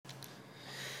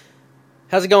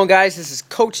How's it going, guys? This is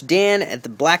Coach Dan at the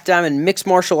Black Diamond Mixed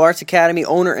Martial Arts Academy,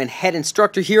 owner and head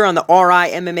instructor here on the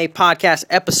RI MMA podcast,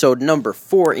 episode number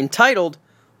 4, entitled,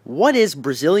 What is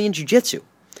Brazilian Jiu-Jitsu?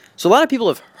 So a lot of people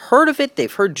have heard of it.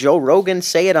 They've heard Joe Rogan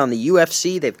say it on the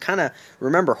UFC. They've kind of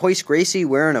remember Royce Gracie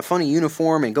wearing a funny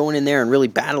uniform and going in there and really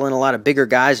battling a lot of bigger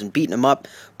guys and beating them up.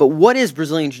 But what is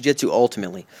Brazilian Jiu-Jitsu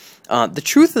ultimately? The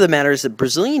truth of the matter is that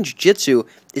Brazilian Jiu-Jitsu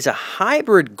is a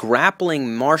hybrid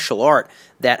grappling martial art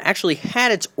that actually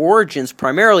had its origins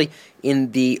primarily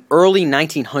in the early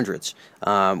 1900s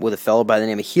with a fellow by the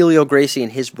name of Helio Gracie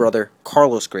and his brother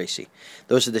Carlos Gracie.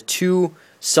 Those are the two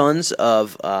sons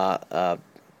of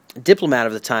diplomat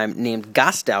of the time named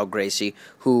Gastão Gracie,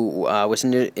 who was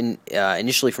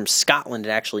initially from Scotland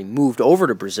and actually moved over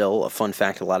to Brazil, a fun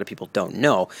fact a lot of people don't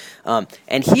know.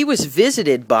 And he was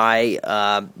visited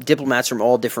by diplomats from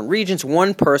all different regions.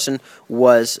 One person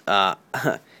was a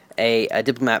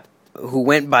diplomat who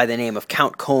went by the name of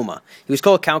Count Coma. He was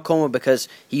called Count Coma because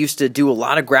he used to do a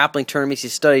lot of grappling tournaments. He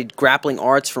studied grappling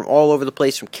arts from all over the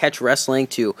place, from catch wrestling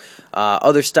to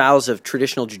other styles of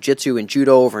traditional jiu-jitsu and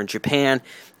judo over in Japan.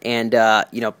 And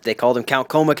they called him Count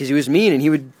Coma because he was mean, and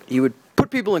he would put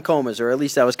people in comas, or at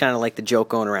least that was kind of like the joke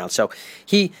going around. So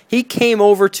he came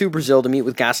over to Brazil to meet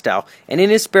with Gastão, and in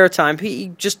his spare time,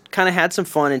 he just kind of had some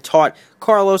fun and taught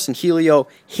Carlos and Helio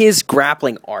his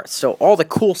grappling arts. So all the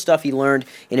cool stuff he learned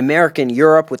in America and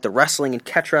Europe with the wrestling and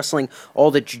catch wrestling, all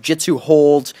the jiu-jitsu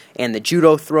holds and the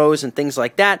judo throws and things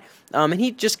like that, and he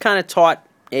just kind of taught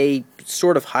a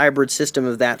sort of hybrid system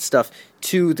of that stuff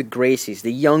to the Gracies,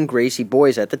 the young Gracie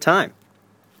boys at the time.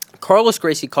 Carlos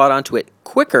Gracie caught on to it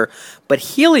quicker, but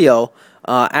Helio,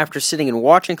 after sitting and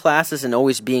watching classes and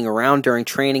always being around during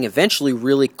training, eventually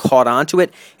really caught on to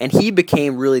it, and he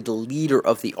became really the leader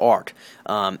of the art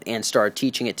and started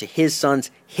teaching it to his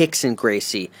sons, Rickson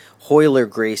Gracie, Royce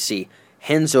Gracie,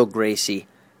 Renzo Gracie,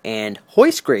 and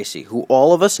Royce Gracie, who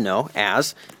all of us know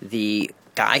as the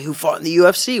guy who fought in the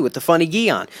UFC with the funny gi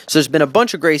on. So there's been a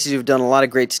bunch of Gracies who've done a lot of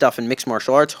great stuff in mixed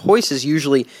martial arts. Royce is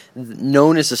usually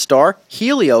known as a star.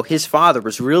 Helio, his father,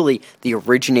 was really the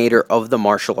originator of the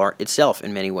martial art itself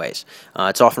in many ways.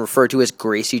 It's often referred to as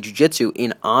Gracie Jiu-Jitsu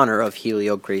in honor of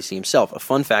Helio Gracie himself, a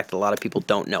fun fact that a lot of people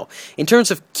don't know. In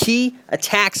terms of key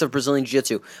attacks of Brazilian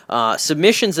Jiu-Jitsu,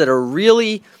 submissions that are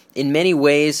really, in many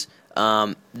ways,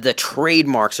 the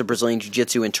trademarks of Brazilian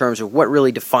Jiu-Jitsu in terms of what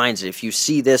really defines it. If you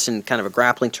see this in kind of a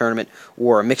grappling tournament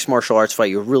or a mixed martial arts fight,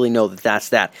 you'll really know that that's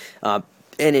that.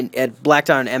 And at Black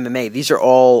Diamond MMA, these are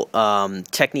all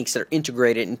techniques that are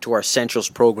integrated into our Essentials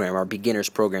program, our beginners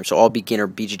program. So all beginner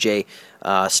BJJ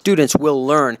students will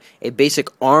learn a basic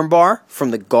armbar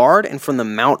from the guard and from the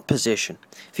mount position.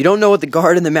 If you don't know what the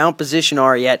guard and the mount position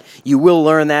are yet, you will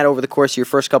learn that over the course of your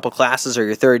first couple classes or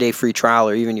your 30-day free trial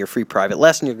or even your free private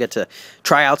lesson. You'll get to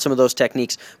try out some of those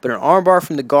techniques. But an armbar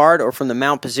from the guard or from the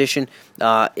mount position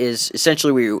is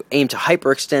essentially where you aim to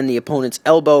hyperextend the opponent's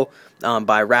elbow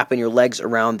by wrapping your legs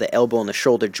around the elbow and the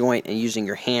shoulder joint and using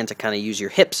your hand to kind of use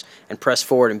your hips and press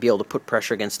forward and be able to put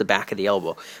pressure against the back of the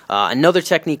elbow. Another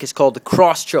technique is called the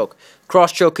cross choke.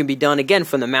 Cross choke can be done, again,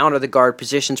 from the mount or the guard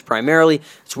positions primarily.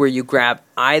 It's where you grab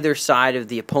either side of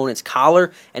the opponent's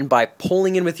collar, and by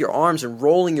pulling in with your arms and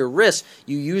rolling your wrists,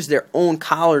 you use their own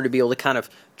collar to be able to kind of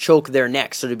choke their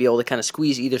neck, so to be able to kind of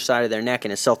squeeze either side of their neck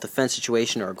in a self-defense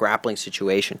situation or a grappling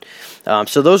situation.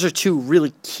 So those are two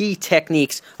really key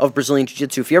techniques of Brazilian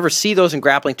Jiu-Jitsu. If you ever see those in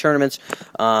grappling tournaments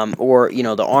or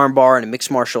the armbar in a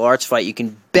mixed martial arts fight, you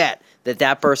can bet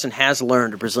that person has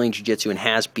learned Brazilian Jiu-Jitsu and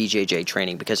has BJJ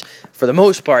training, because for the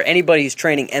most part, anybody who's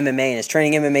training MMA and is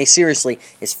training MMA seriously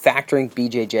is factoring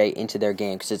BJJ into their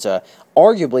game, because it's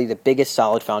arguably the biggest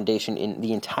solid foundation in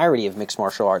the entirety of mixed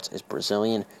martial arts is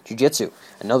Brazilian Jiu-Jitsu.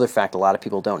 Another fact a lot of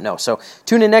people don't know. So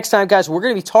tune in next time, guys. We're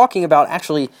going to be talking about,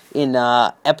 actually, in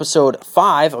episode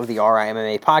 5 of the RI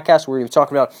MMA podcast, we're going to be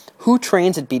talking about who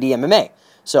trains at BDMMA.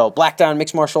 So, Black Diamond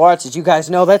Mixed Martial Arts, as you guys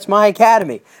know, that's my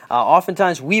academy.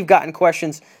 Oftentimes, we've gotten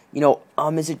questions,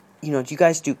 is it, do you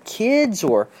guys do kids,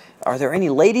 or are there any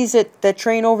ladies that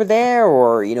train over there,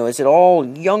 or, is it all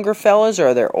younger fellas, or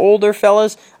are there older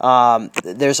fellas?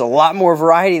 There's a lot more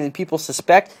variety than people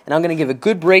suspect, and I'm going to give a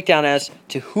good breakdown as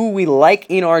to who we like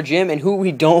in our gym and who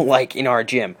we don't like in our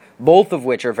gym, both of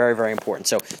which are very, very important.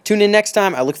 So tune in next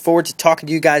time. I look forward to talking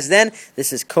to you guys then.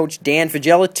 This is Coach Dan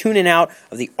Fagella tuning out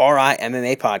of the RI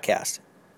MMA podcast.